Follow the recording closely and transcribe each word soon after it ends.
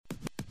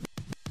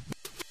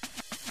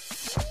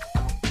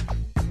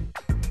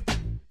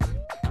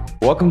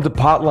Welcome to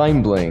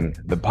Potline Bling,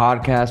 the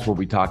podcast where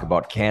we talk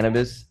about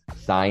cannabis,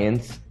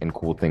 science, and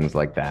cool things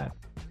like that.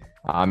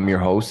 I'm your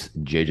host,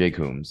 JJ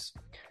Coombs.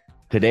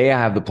 Today, I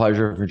have the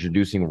pleasure of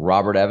introducing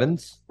Robert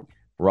Evans.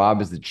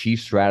 Rob is the Chief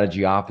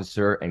Strategy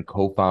Officer and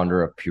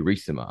co-founder of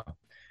Purissima.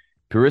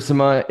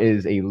 Purissima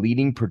is a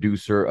leading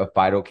producer of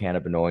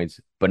phytocannabinoids,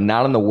 but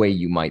not in the way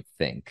you might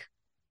think.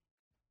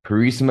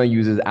 Purissima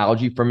uses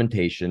algae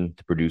fermentation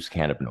to produce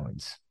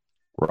cannabinoids.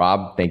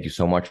 Rob, thank you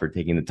so much for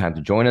taking the time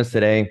to join us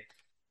today.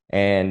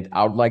 And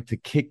I would like to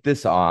kick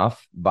this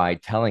off by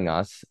telling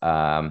us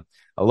a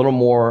little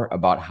more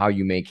about how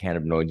you make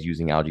cannabinoids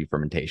using algae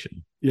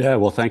fermentation. Yeah,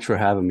 well, thanks for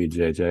having me,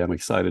 JJ. I'm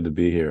excited to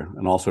be here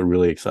and also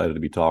really excited to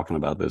be talking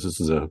about this. This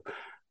is a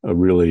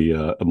really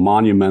a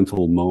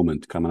monumental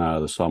moment coming out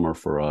of the summer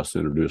for us,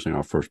 introducing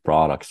our first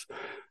products.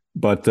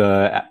 But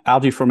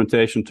algae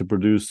fermentation to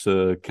produce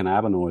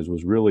cannabinoids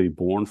was really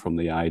born from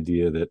the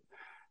idea that,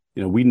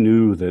 we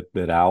knew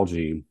that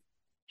algae,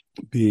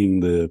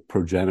 being the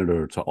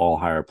progenitor to all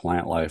higher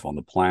plant life on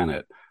the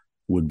planet,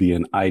 would be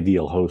an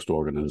ideal host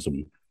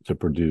organism to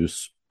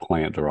produce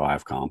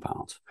plant-derived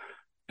compounds.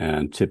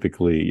 And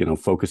typically,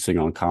 focusing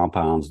on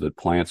compounds that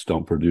plants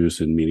don't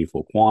produce in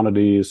meaningful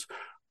quantities,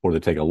 or they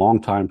take a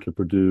long time to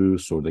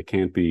produce, or they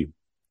can't be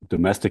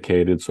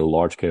domesticated, so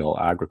large-scale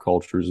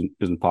agriculture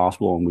isn't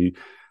possible. And we,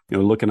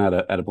 looking at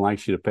a blank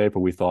sheet of paper,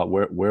 we thought,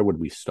 where would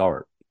we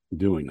start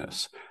doing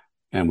this?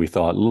 And we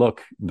thought,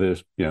 look,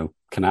 this,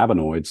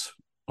 cannabinoids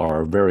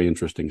are a very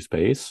interesting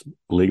space.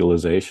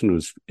 Legalization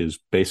is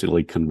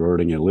basically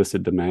converting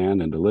illicit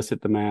demand into licit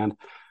demand.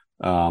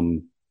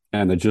 And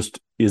there just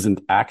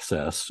isn't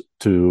access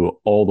to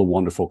all the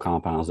wonderful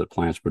compounds that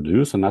plants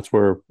produce. And that's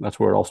where it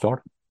all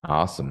started.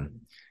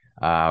 Awesome.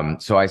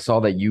 So I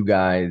saw that you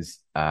guys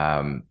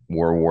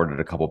were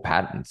awarded a couple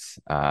patents,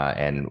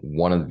 and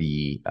one of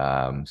the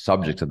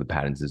subjects of the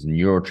patents is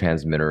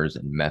neurotransmitters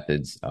and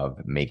methods of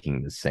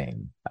making the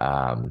same.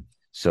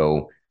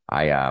 So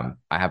I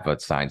have a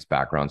science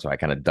background, so I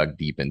kind of dug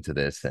deep into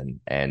this,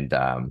 and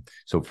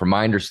so from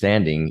my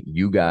understanding,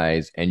 you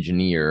guys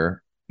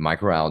engineer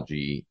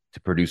microalgae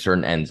to produce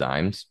certain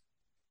enzymes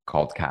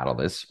called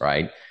catalysts,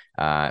 right?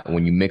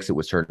 When you mix it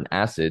with certain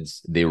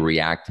acids, they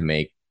react to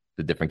make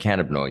the different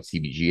cannabinoids,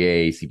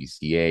 CBGA,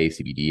 CBCA,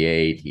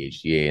 CBDA,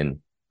 THCA, and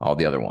all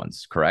the other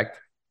ones, correct?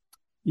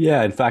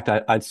 Yeah, in fact,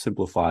 I'd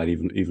simplify it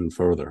even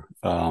further.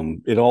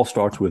 It all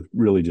starts with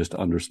really just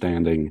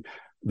understanding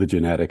the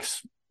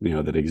genetics,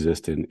 that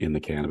exist in the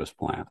cannabis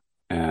plant.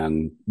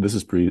 And this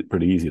is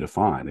pretty easy to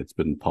find. It's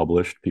been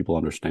published. People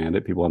understand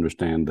it. People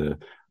understand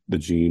the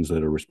genes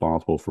that are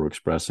responsible for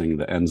expressing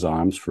the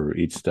enzymes for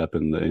each step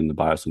in the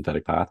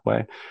biosynthetic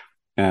pathway.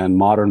 And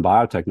modern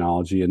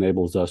biotechnology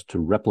enables us to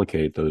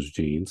replicate those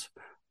genes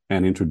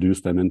and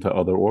introduce them into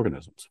other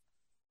organisms.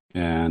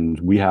 And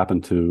we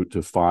happen to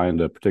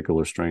find a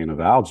particular strain of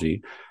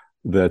algae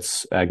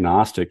that's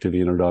agnostic to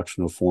the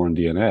introduction of foreign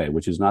DNA,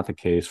 which is not the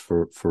case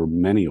for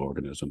many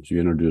organisms.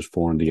 You introduce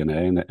foreign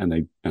DNA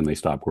and they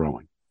stop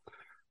growing.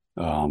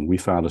 We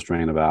found a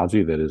strain of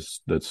algae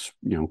that's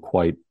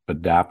quite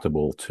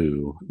adaptable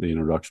to the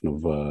introduction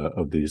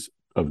of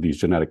these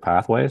genetic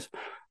pathways,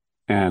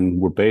 and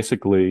we're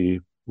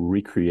basically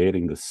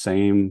recreating the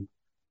same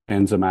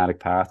enzymatic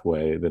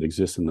pathway that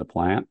exists in the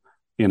plant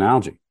in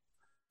algae,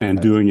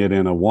 and doing it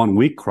in a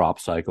 1-week crop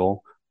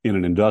cycle in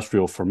an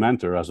industrial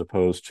fermenter, as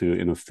opposed to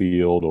in a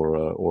field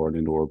or an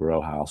indoor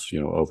grow house,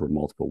 over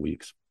multiple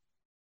weeks.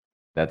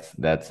 That's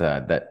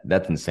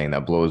insane.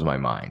 That blows my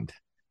mind.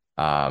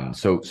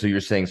 So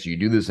you're saying, so you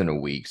do this in a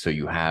week. So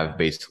you have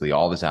basically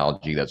all this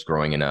algae that's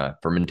growing in a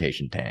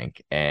fermentation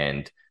tank,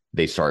 and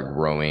they start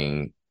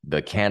growing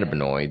the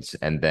cannabinoids.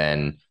 And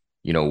then,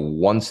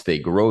 once they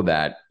grow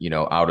that,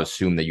 I would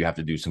assume that you have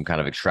to do some kind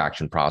of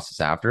extraction process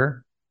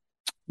after.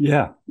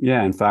 Yeah.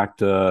 In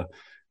fact,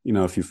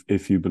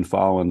 if you've been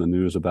following the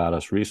news about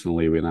us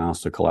recently, we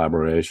announced a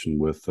collaboration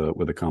with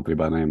a company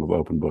by the name of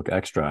Open Book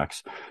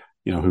Extracts,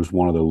 who's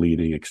one of the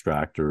leading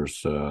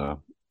extractors,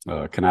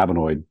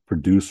 cannabinoid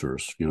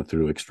producers,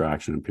 through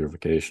extraction and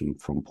purification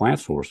from plant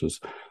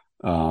sources,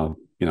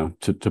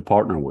 to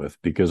partner with,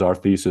 because our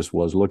thesis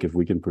was, look, if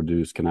we can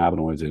produce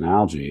cannabinoids in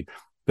algae,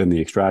 then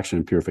the extraction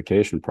and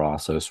purification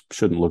process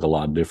shouldn't look a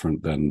lot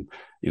different than,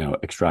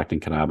 extracting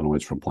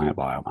cannabinoids from plant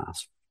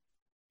biomass.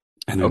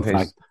 And in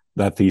fact,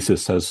 that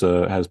thesis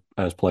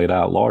has played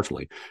out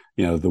largely.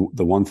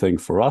 The one thing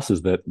for us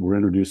is that we're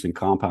introducing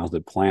compounds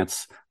that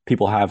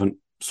people haven't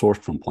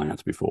sourced from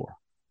plants before.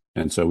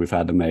 And so we've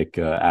had to make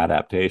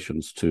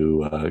adaptations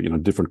to,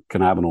 different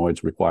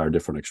cannabinoids require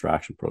different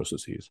extraction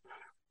processes.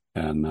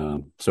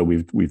 And so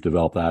we've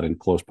developed that in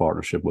close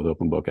partnership with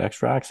Open Book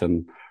Extracts.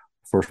 And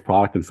first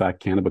product, in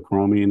fact,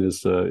 cannabichromene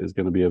is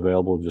going to be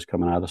available just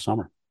coming out of the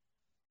summer.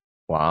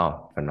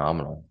 Wow,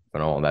 phenomenal.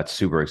 That's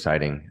super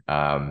exciting.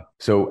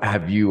 So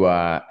have you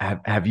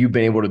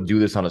been able to do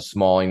this on a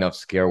small enough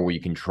scale where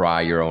you can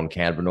try your own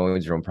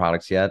cannabinoids, your own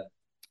products yet?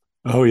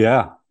 Oh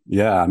yeah.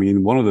 Yeah, I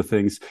mean, one of the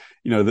things,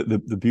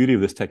 the beauty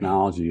of this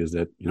technology is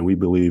that, we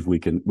believe we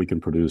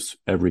can produce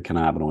every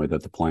cannabinoid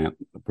that the plant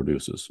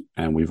produces,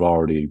 and we've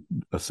already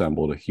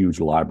assembled a huge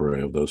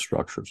library of those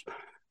structures.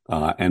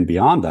 And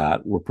beyond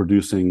that, we're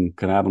producing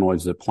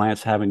cannabinoids that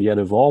plants haven't yet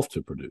evolved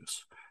to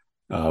produce,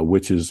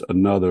 which is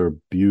another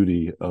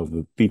beauty of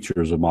the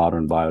features of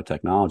modern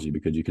biotechnology,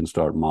 because you can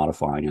start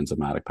modifying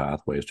enzymatic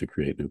pathways to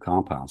create new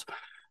compounds.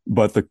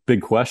 But the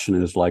big question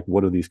is, like,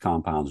 what do these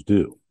compounds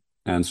do?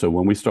 And so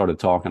when we started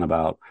talking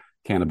about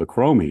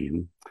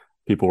cannabichromene,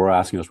 people were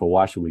asking us, well,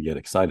 why should we get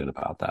excited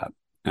about that?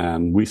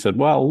 And we said,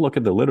 well, look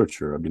at the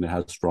literature. I mean, it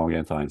has strong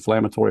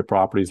anti-inflammatory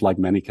properties, like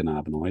many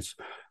cannabinoids,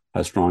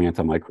 has strong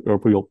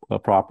antimicrobial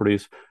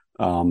properties.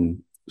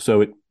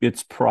 So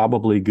it's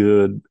probably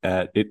good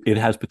at it. It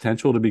has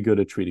potential to be good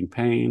at treating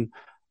pain,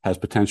 has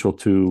potential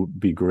to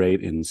be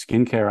great in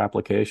skincare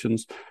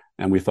applications.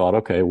 And we thought,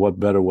 okay, what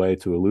better way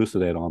to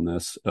elucidate on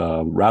this?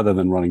 Rather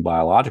than running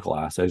biological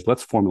assays,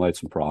 let's formulate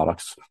some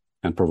products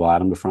and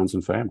provide them to friends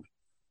and family.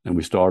 And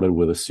we started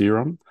with a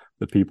serum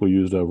that people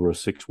used over a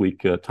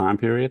 6-week time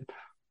period.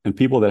 And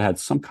people that had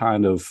some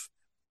kind of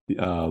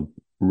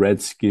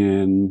red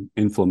skin,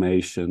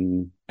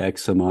 inflammation,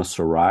 eczema,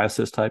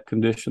 psoriasis type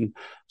condition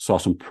saw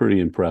some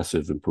pretty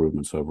impressive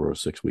improvements over a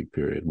 6-week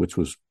period, which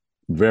was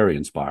very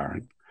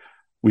inspiring.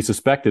 We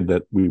suspected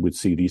that we would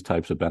see these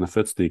types of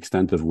benefits, the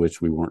extent of which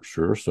we weren't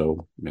sure.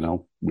 So,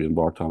 we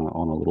embarked on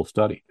a little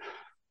study.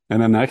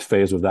 And then the next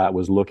phase of that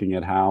was looking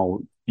at how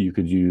you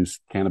could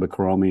use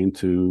cannabichromene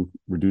to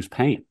reduce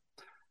pain.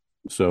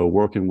 So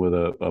working with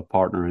a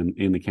partner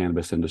in the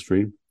cannabis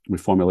industry, we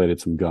formulated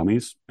some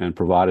gummies and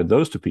provided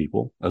those to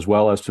people as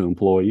well as to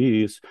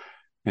employees,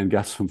 and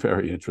got some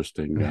very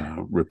interesting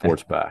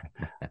reports back.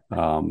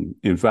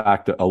 In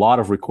fact, a lot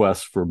of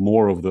requests for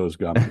more of those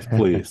gummies,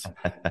 please.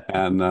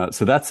 And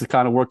so that's the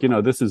kind of work.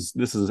 This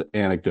is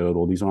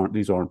anecdotal. These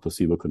aren't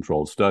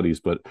placebo-controlled studies,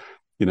 but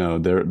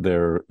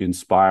they're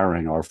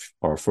inspiring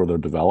our further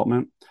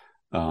development.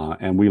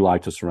 And we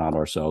like to surround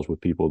ourselves with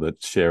people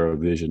that share a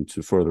vision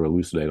to further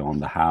elucidate on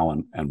the how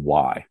and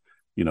why.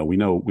 We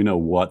know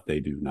what they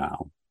do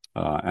now,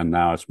 and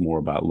now it's more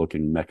about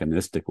looking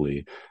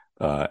mechanistically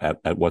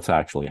at what's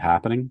actually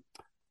happening,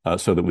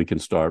 so that we can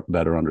start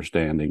better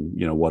understanding,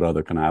 what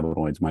other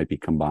cannabinoids might be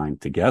combined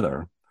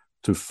together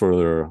to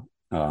further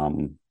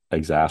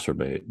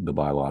exacerbate the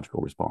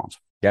biological response.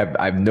 Yeah,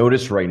 I've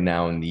noticed right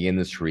now in the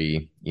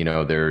industry,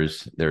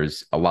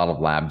 there's a lot of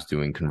labs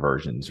doing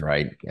conversions,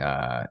 right?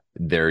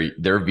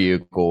 Their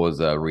vehicle is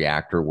a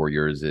reactor, where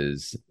yours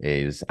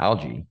is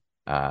algae.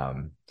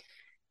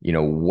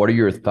 What are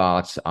your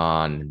thoughts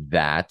on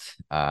that?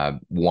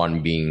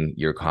 One being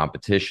your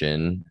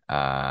competition,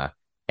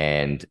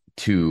 and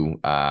two,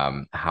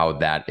 how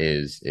that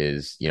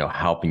is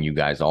helping you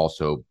guys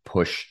also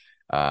push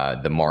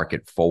the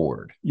market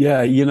forward.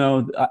 Yeah,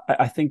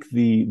 I think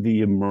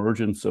the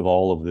emergence of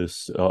all of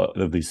this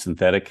of these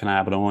synthetic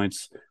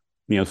cannabinoids,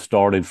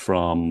 started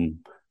from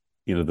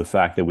the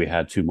fact that we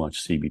had too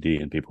much CBD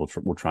and people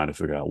were trying to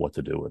figure out what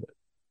to do with it.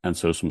 And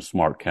so some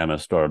smart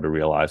chemists started to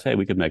realize, hey,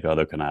 we could make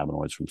other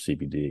cannabinoids from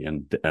CBD,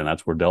 and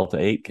that's where Delta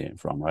 8 came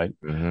from, right?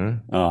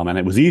 Mm-hmm. And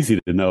it was easy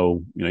to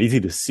know,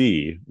 easy to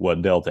see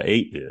what Delta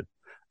 8 did.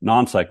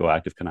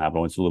 Non-psychoactive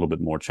cannabinoids a little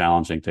bit more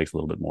challenging, takes a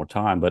little bit more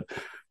time, but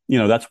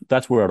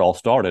that's where it all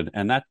started,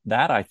 and that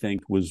I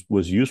think was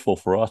useful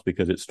for us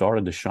because it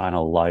started to shine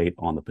a light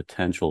on the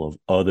potential of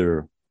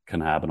other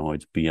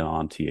cannabinoids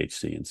beyond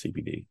THC and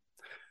CBD.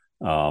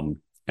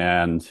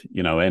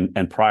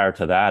 And prior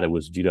to that, it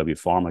was GW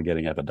Pharma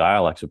getting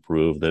Epidiolex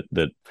approved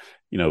that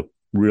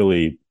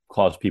really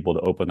caused people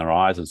to open their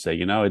eyes and say,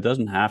 it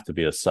doesn't have to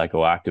be a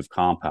psychoactive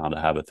compound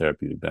to have a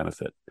therapeutic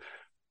benefit.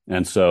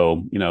 And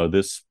so,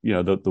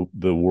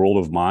 the world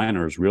of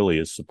minors really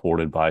is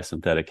supported by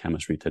synthetic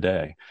chemistry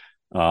today.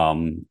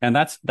 And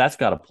that's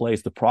got a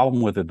place. The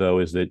problem with it, though,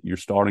 is that you're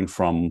starting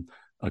from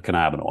a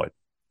cannabinoid.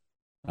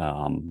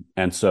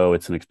 And so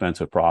it's an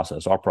expensive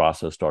process. Our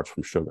process starts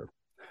from sugar.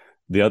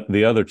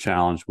 The other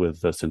challenge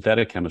with the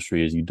synthetic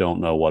chemistry is you don't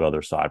know what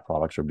other side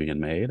products are being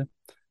made,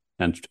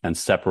 and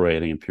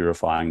separating and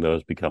purifying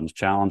those becomes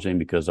challenging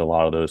because a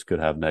lot of those could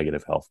have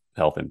negative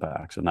health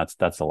impacts, and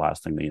that's the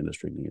last thing the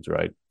industry needs,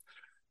 right?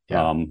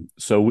 Yeah.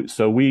 So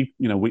we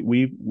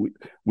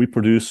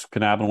produce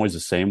cannabinoids the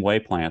same way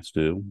plants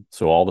do.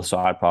 So all the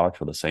side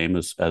products are the same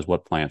as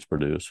what plants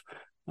produce,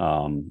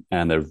 and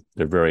they're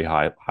very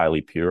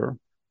highly pure.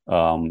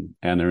 And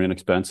they're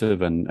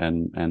inexpensive and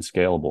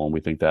scalable. And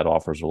we think that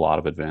offers a lot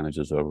of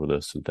advantages over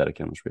the synthetic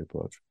chemistry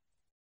approach.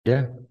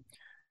 Yeah.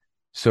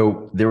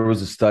 So there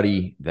was a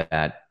study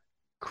that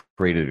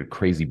created a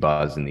crazy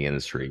buzz in the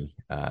industry.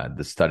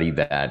 The study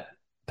that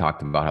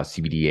talked about how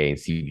CBDA and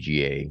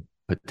CBGA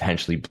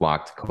potentially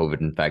blocked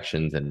COVID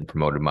infections and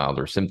promoted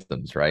milder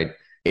symptoms, right?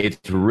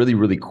 It's really,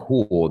 really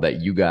cool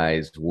that you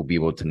guys will be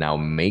able to now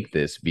make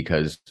this,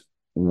 because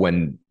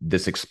when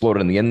this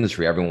exploded in the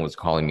industry, everyone was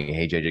calling me,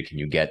 "Hey JJ, can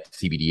you get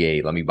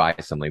CBDA? Let me buy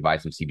some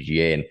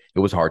CBGA." And it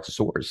was hard to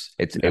source.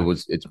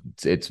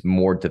 It's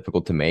more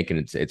difficult to make, and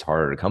it's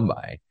harder to come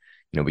by.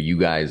 but you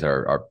guys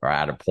are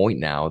at a point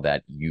now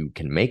that you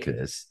can make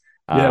this.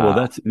 Yeah, well, Uh,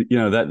 that's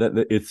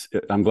that it's.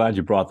 I'm glad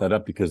you brought that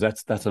up because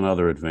that's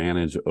another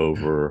advantage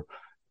over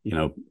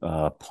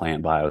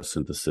plant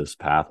biosynthesis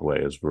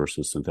pathways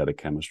versus synthetic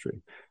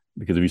chemistry.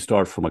 Because if you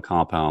start from a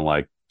compound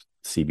like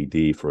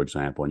CBD, for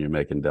example, and you're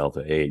making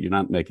delta 8, you're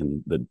not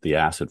making the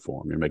acid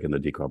form, you're making the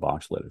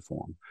decarboxylated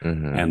form.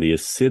 mhm. And the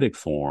acidic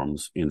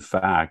forms, in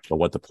fact, are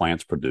what the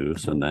plants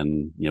produce, and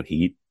then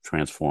heat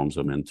transforms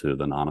them into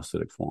the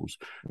non-acidic forms.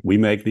 We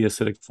make the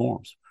acidic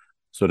forms.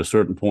 So at a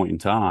certain point in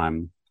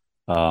time,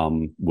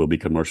 we'll be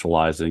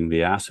commercializing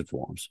the acid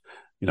forms.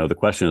 The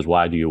question is,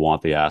 why do you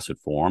want the acid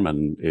form?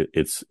 And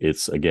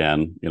it's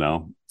again,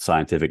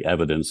 scientific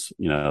evidence,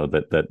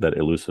 that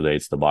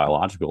elucidates the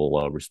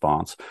biological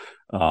response.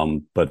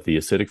 But the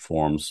acidic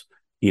forms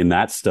in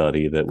that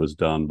study that was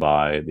done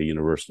by the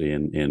university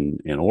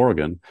in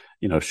Oregon,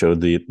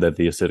 showed that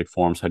the acidic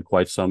forms had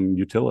quite some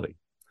utility.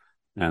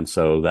 And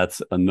so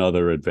that's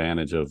another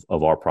advantage of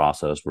our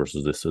process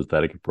versus the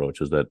synthetic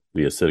approach, is that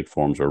the acidic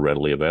forms are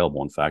readily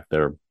available. In fact,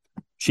 they're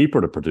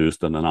cheaper to produce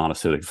than the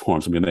non-acidic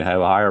forms. I mean, they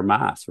have a higher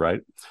mass, right?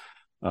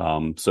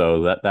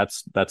 So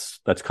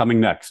that's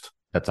coming next.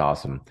 That's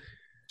awesome.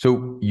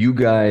 So you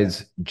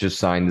guys just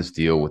signed this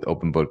deal with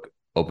Open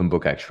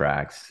Book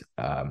Extracts.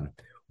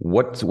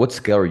 What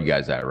scale are you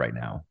guys at right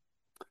now?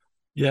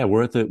 Yeah,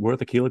 we're at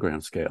the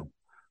kilogram scale.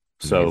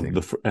 So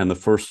Amazing.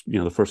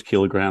 the first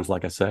kilograms,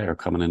 like I say, are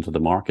coming into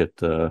the market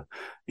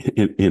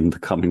in the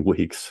coming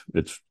weeks.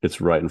 It's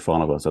right in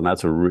front of us, and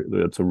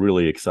it's a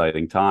really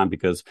exciting time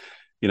because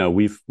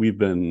we've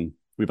been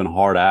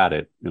hard at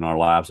it in our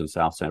labs in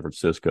South San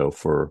Francisco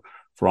for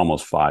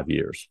almost 5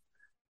 years,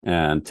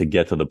 and to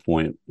get to the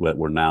point that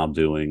we're now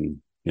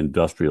doing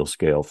industrial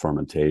scale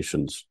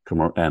fermentations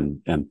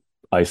and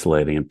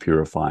isolating and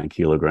purifying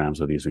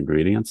kilograms of these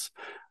ingredients.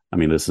 I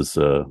mean, this is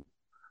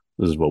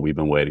what we've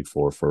been waiting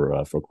for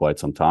quite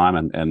some time.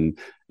 And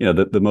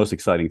the most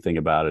exciting thing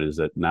about it is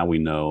that now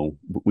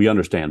we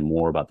understand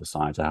more about the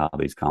science of how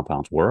these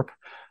compounds work.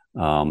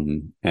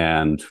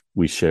 And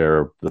we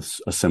share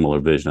a similar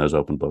vision as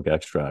Open Book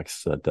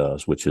Extracts that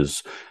does, which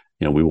is,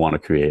 we want to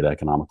create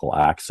economical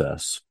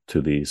access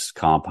to these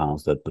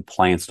compounds that the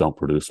plants don't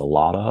produce a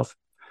lot of,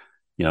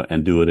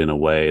 and do it in a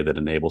way that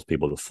enables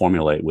people to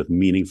formulate with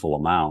meaningful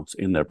amounts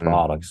in their Mhm.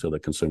 products so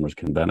that consumers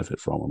can benefit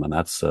from them. And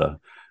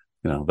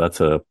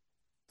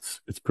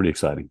it's pretty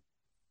exciting.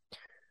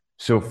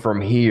 So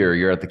from here,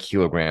 you're at the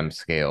kilogram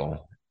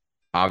scale.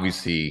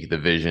 Obviously, the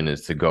vision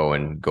is to go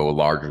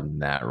larger than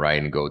that,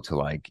 right? And go to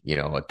like,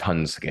 a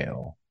ton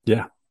scale.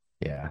 Yeah.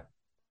 Yeah.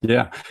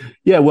 Yeah.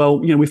 Yeah. Well,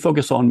 we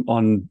focus on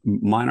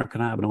minor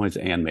cannabinoids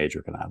and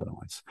major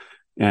cannabinoids.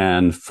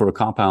 And for a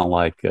compound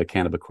like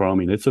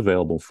cannabichromene, it's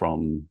available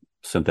from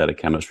synthetic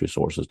chemistry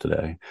sources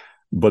today.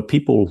 But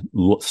people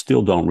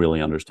still don't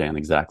really understand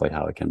exactly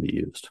how it can be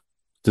used,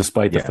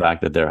 despite the Yeah.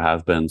 fact that there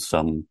have been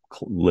some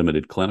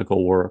limited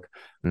clinical work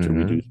to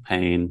reduce Hmm.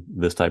 pain,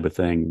 this type of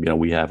thing.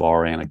 We have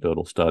our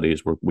anecdotal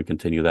studies where we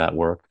continue that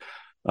work.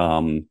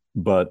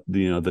 But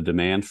the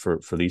demand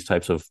for these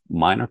types of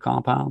minor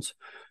compounds,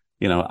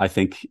 I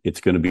think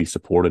it's going to be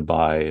supported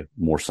by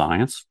more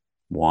science,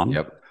 one,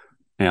 Yep.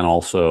 and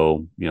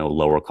also,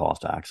 lower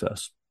cost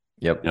access.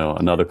 Yep.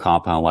 Another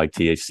compound like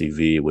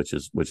THCV, which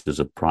is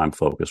a prime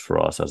focus for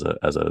us as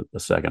a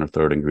second or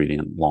third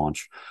ingredient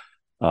launch.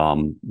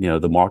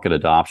 The market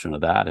adoption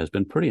of that has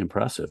been pretty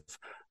impressive.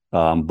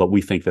 But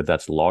we think that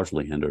that's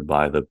largely hindered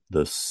by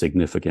the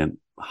significant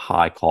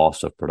high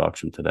cost of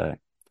production today,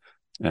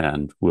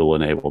 and will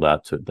enable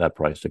that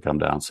price to come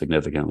down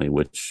significantly,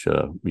 which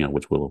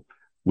will,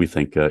 we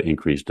think,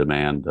 increase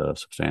demand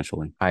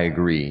substantially. I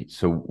agree.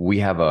 So we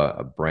have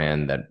a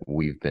brand that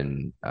we've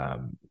been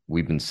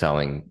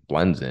selling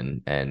blends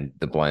in, and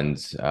the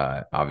blends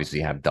obviously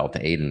have Delta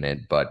 8 in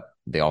it, but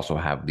they also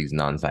have these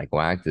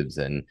non-psychoactives,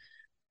 and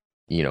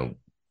you know,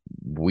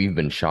 we've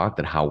been shocked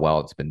at how well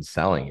it's been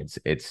selling.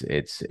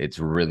 It's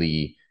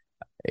really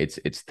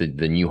it's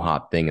the new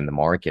hot thing in the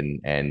market,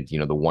 and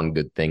the one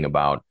good thing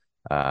about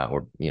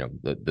or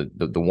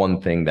the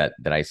one thing that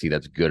I see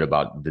that's good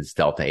about this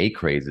Delta 8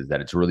 craze is that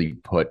it's really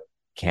put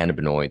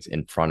cannabinoids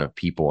in front of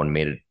people and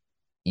made it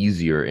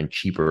easier and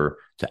cheaper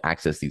to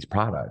access these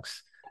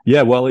products.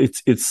 Yeah, well,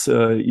 it's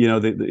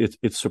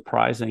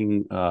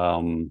surprising,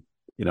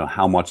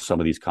 how much some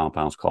of these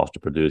compounds cost to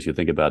produce. You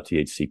think about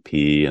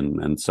THCP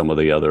and some of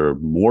the other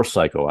more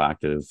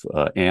psychoactive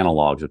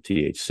analogs of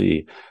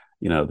THC,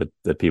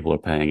 that people are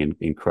paying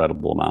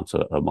incredible amounts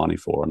of money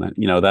for,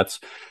 and that's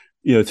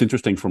it's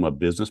interesting from a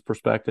business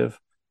perspective.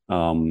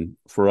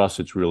 For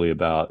us, it's really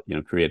about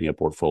creating a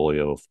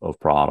portfolio of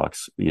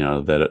products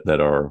that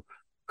are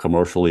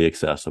commercially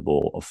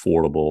accessible,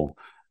 affordable,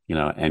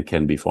 and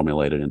can be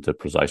formulated into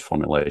precise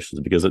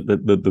formulations. Because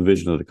the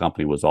vision of the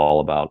company was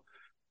all about,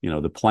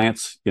 the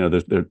plants.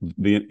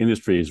 The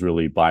industry is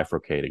really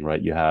bifurcating,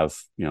 right? You have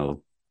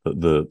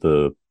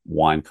the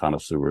wine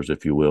connoisseurs,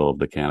 if you will, of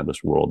the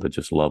cannabis world that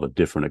just love a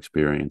different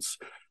experience,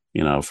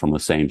 from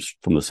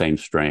the same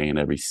strain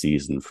every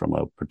season from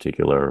a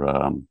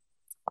particular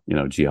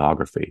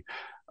geography.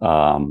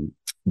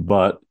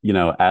 But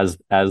as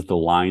the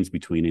lines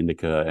between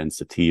indica and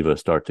sativa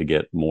start to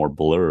get more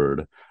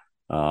blurred,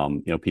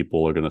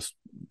 people are going to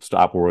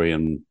stop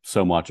worrying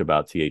so much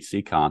about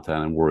THC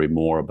content and worry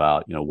more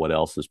about what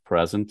else is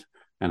present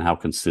and how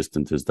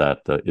consistent is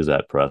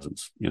that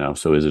presence.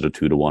 So is it a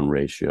 2-to-1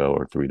 ratio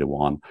or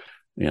 3-to-1?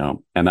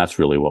 And that's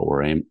really what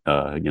we're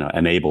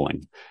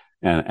enabling.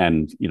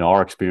 And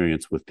our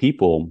experience with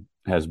people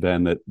has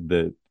been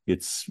that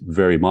it's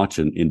very much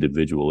an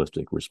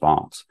individualistic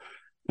response.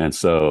 And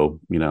so,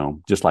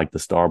 just like the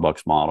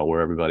Starbucks model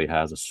where everybody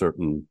has a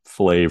certain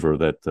flavor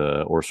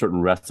or a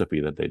certain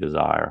recipe that they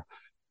desire,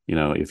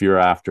 if you're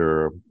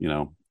after,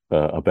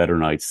 a better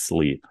night's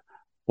sleep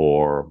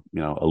or,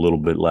 a little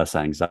bit less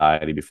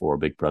anxiety before a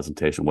big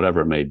presentation,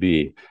 whatever it may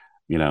be,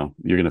 you're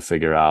going to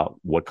figure out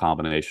what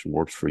combination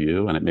works for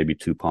you. And it may be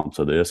 2 pumps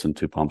of this and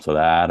 2 pumps of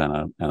that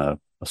and a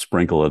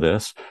sprinkle of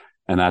this.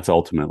 And that's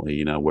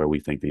ultimately, where we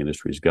think the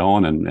industry is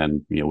going.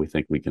 And we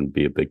think we can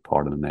be a big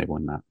part of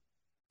enabling that.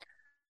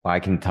 Well, I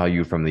can tell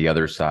you from the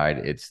other side,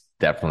 it's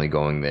definitely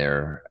going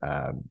there.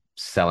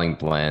 Selling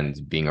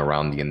blends, being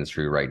around the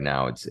industry right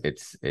now,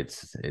 it's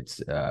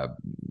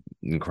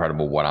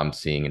incredible what I'm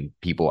seeing, and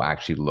people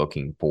actually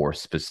looking for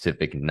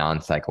specific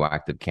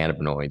non-psychoactive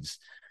cannabinoids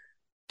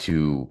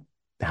to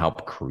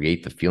help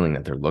create the feeling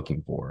that they're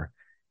looking for.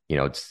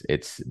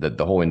 It's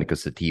the whole indica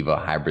sativa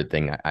hybrid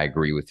thing. I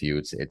agree with you.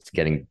 It's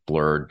getting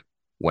blurred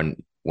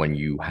when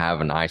you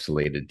have an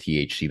isolated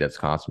THC that's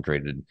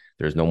concentrated.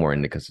 There's no more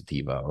indica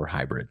sativa or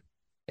hybrid.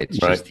 It's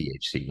just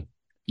THC.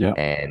 Yeah.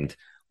 And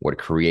what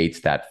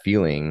creates that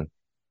feeling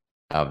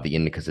of the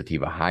indica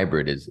sativa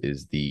hybrid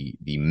is the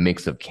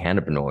mix of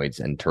cannabinoids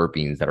and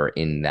terpenes that are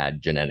in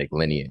that genetic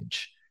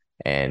lineage.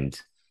 And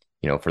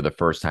for the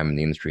first time in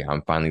the industry,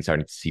 I'm finally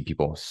starting to see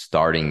people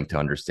starting to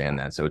understand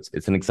that. So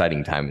it's an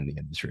exciting time in the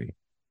industry.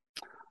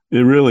 It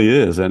really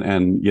is.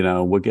 And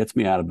what gets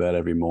me out of bed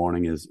every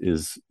morning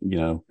is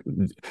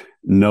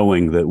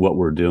knowing that what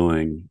we're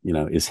doing,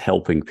 is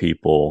helping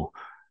people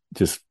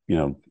just,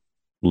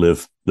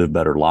 live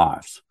better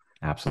lives.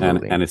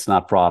 Absolutely. And it's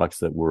not products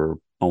that we're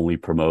only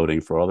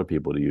promoting for other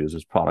people to use.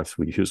 It's products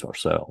we use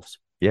ourselves.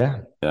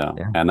 Yeah.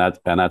 And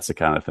that's the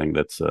kind of thing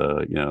that's,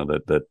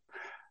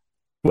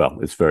 well,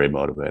 it's very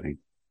motivating.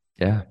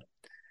 Yeah.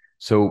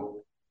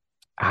 So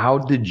how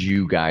did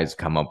you guys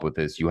come up with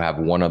this? You have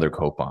one other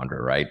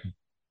co-founder, right?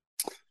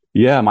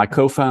 Yeah, my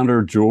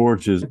co-founder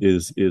George is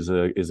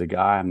a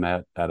guy I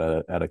met at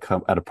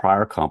a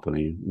prior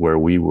company where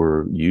we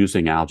were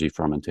using algae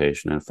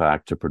fermentation, in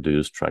fact, to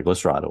produce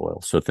triglyceride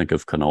oil. So think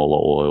of canola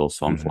oil,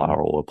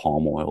 sunflower oil,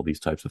 palm oil,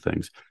 these types of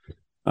things.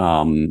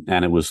 And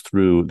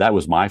that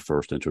was my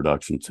first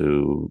introduction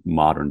to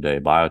modern day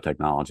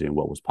biotechnology and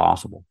what was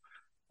possible.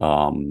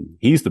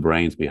 He's the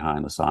brains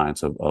behind the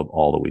science of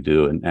all that we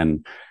do.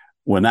 And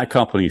when that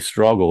company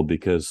struggled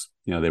because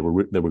they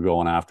were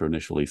going after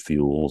initially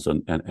fuels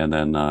and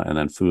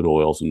then food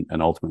oils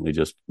and ultimately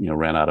just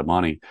ran out of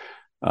money,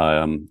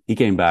 he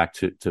came back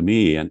to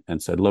me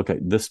and said, look,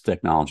 this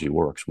technology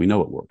works. We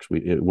know it works.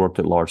 It worked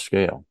at large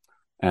scale,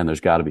 and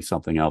there's got to be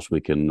something else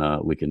we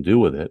can do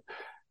with it.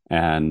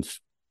 And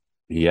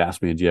he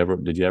asked me,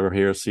 did you ever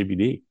hear of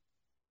CBD?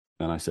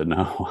 And I said,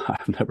 no,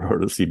 I've never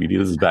heard of CBD.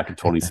 This is back in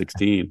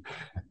 2016.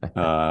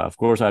 Of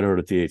course, I'd heard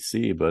of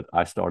THC, but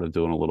I started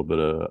doing a little bit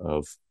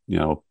of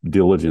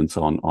diligence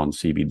on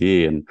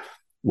CBD and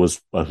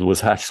was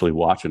actually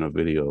watching a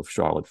video of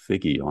Charlotte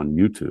Figge on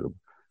YouTube,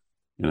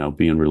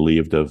 being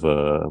relieved of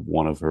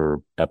one of her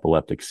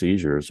epileptic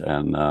seizures.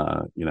 And,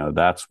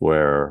 that's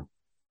where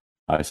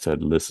I said,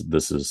 this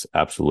is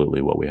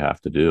absolutely what we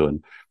have to do.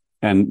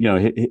 And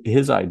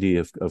his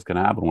idea of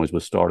cannabinoids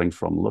was starting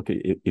from, look,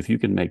 if you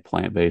can make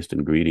plant-based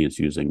ingredients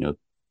using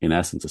in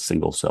essence, a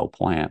single cell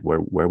plant,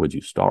 where would you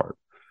start?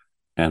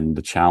 And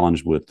the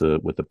challenge with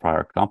the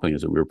prior company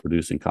is that we were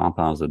producing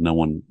compounds that no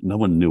one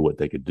knew what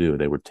they could do.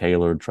 They were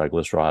tailored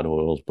triglyceride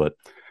oils, but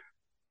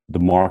the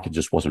market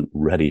just wasn't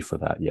ready for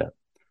that yet.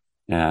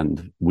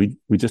 And we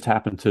just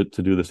happened to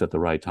do this at the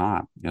right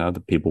time.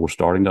 The people were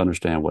starting to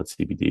understand what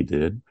CBD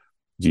did.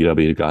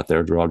 GW got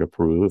their drug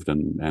approved,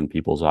 and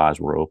people's eyes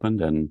were opened,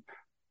 and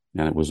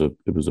it was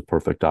a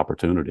perfect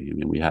opportunity. I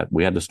mean,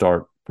 we had to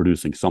start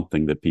producing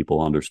something that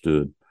people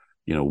understood,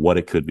 what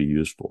it could be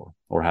used for,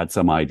 or had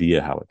some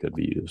idea how it could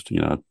be used.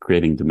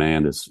 Creating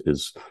demand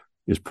is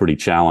pretty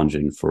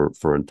challenging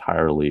for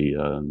entirely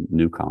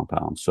new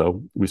compounds.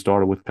 So we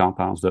started with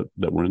compounds that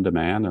were in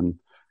demand, and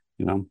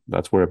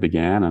that's where it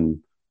began.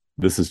 And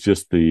this is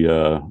just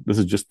the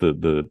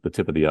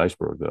tip of the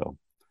iceberg, though.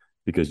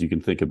 Because you can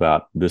think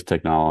about this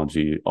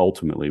technology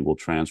ultimately will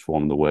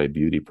transform the way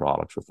beauty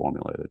products are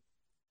formulated.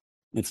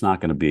 It's not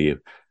going to be,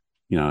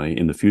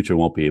 in the future, it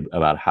won't be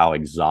about how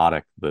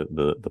exotic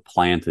the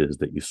plant is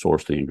that you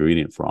source the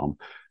ingredient from.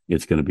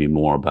 It's going to be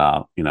more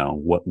about,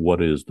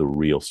 what is the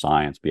real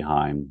science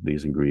behind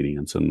these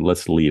ingredients, and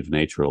let's leave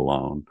nature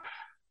alone,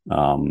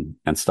 and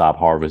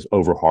stop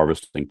over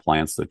harvesting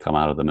plants that come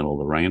out of the middle of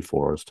the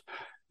rainforest,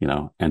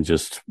 and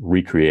just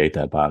recreate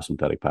that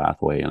biosynthetic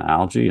pathway in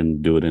algae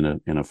and do it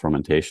in a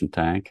fermentation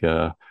tank,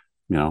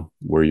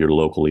 where you're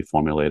locally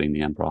formulating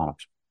the end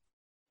products.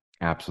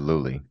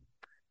 Absolutely.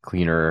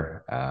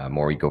 Cleaner,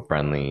 more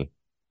eco-friendly.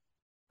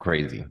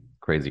 Crazy,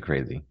 crazy,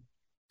 crazy.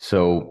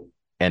 So,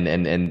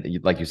 and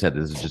like you said,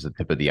 this is just the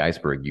tip of the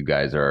iceberg. You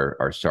guys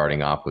are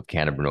starting off with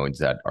cannabinoids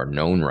that are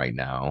known right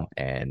now,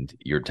 and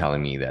you're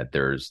telling me that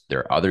there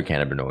are other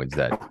cannabinoids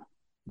that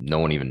no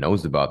one even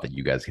knows about that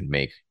you guys can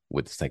make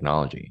with this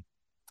technology.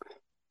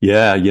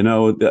 Yeah,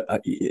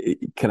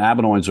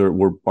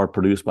 cannabinoids are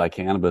produced by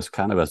cannabis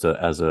kind of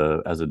as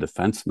a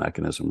defense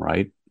mechanism,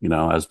 right?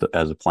 As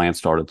the plant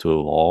started to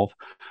evolve,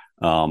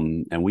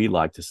 and we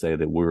like to say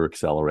that we're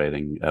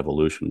accelerating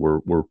evolution.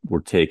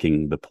 We're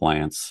taking the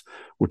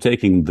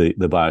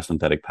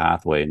biosynthetic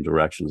pathway in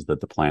directions that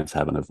the plants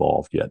haven't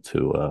evolved yet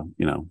to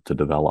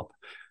develop.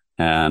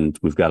 And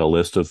we've got a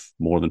list of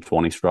more than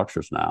 20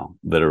 structures now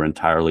that are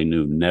entirely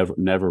new,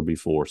 never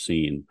before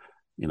seen.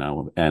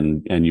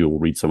 And you'll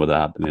read some of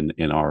that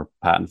in our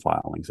patent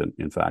filings,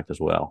 in fact, as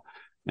well.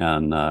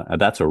 And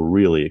that's a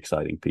really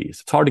exciting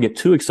piece. It's hard to get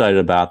too excited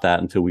about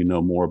that until we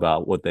know more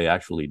about what they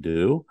actually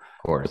do.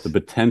 Of course. But the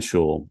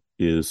potential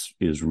is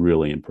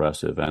really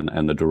impressive,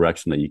 and the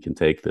direction that you can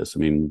take this. I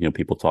mean,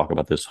 people talk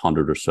about this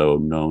 100 or so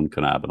known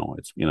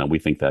cannabinoids. We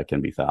think that can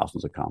be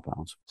thousands of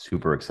compounds.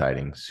 Super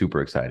exciting.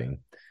 Super exciting.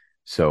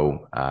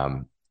 So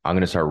I'm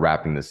going to start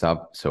wrapping this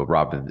up. So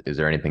Rob, is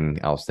there anything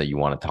else that you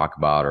want to talk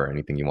about or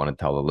anything you want to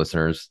tell the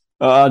listeners?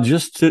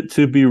 Just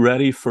to be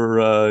ready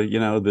for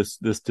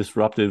this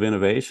disruptive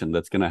innovation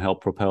that's going to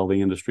help propel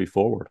the industry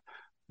forward,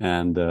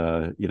 and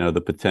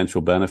the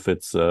potential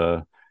benefits.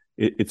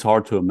 It's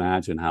hard to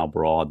imagine how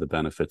broad the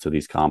benefits of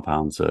these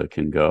compounds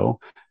can go,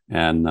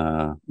 and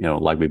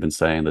like we've been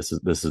saying, this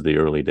is the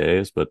early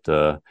days, but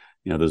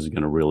this is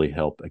going to really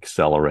help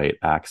accelerate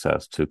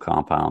access to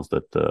compounds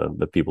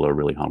that people are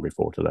really hungry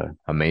for today.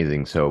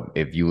 Amazing. So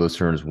if you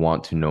listeners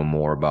want to know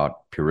more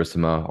about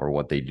Purissima or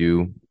what they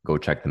do, go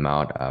check them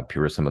out.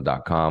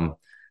 Purissima.com.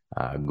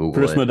 Google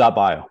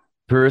Purissima.bio.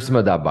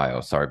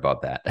 Purissima.bio. Sorry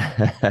about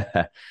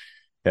that.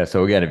 Yeah.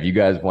 So again, if you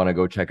guys want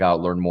to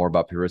learn more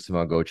about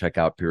Purissima, go check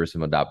out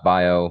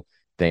Purissima.bio.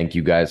 Thank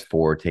you guys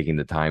for taking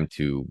the time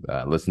to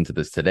listen to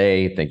this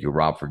today. Thank you,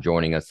 Rob, for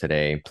joining us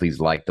today. Please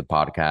like the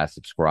podcast,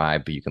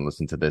 subscribe. You can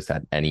listen to this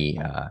at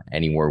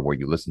anywhere where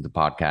you listen to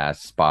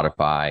podcasts,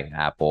 Spotify,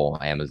 Apple,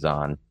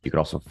 Amazon. You can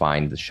also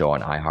find the show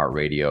on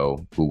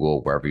iHeartRadio,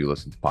 Google, wherever you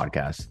listen to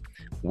podcasts.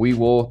 We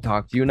will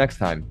talk to you next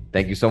time.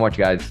 Thank you so much,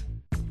 guys.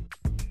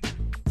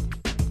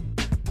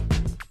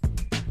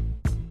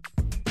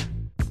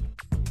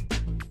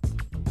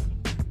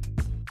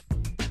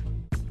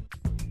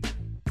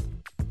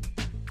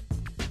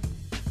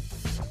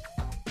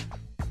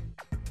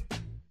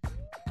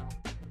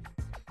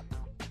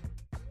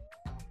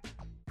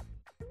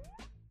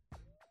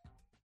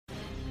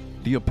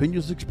 The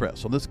opinions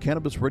expressed on this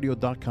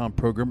CannabisRadio.com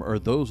program are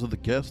those of the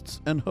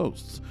guests and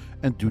hosts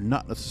and do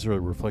not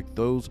necessarily reflect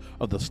those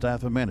of the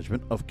staff and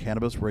management of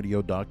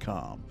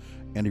CannabisRadio.com.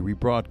 Any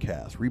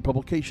rebroadcast,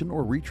 republication,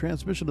 or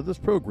retransmission of this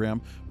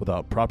program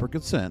without proper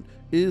consent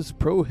is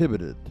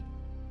prohibited.